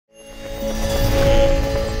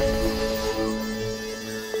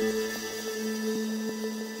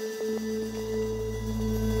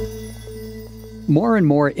More and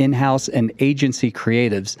more in-house and agency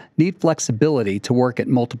creatives need flexibility to work at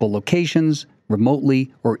multiple locations,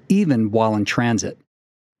 remotely, or even while in transit.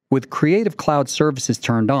 With Creative Cloud services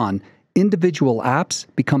turned on, individual apps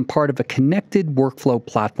become part of a connected workflow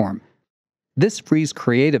platform. This frees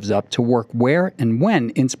creatives up to work where and when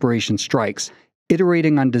inspiration strikes,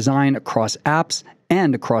 iterating on design across apps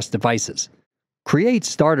and across devices. Create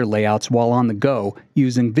starter layouts while on the go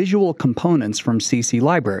using visual components from CC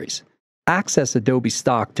libraries. Access Adobe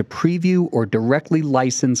Stock to preview or directly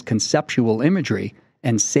license conceptual imagery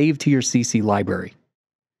and save to your CC library.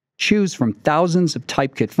 Choose from thousands of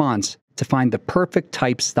typekit fonts to find the perfect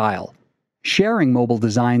type style. Sharing mobile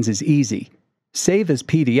designs is easy. Save as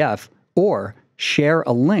PDF or share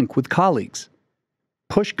a link with colleagues.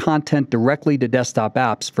 Push content directly to desktop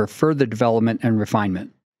apps for further development and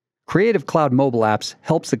refinement. Creative Cloud mobile apps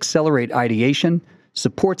helps accelerate ideation,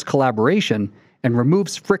 supports collaboration, and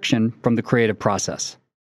removes friction from the creative process.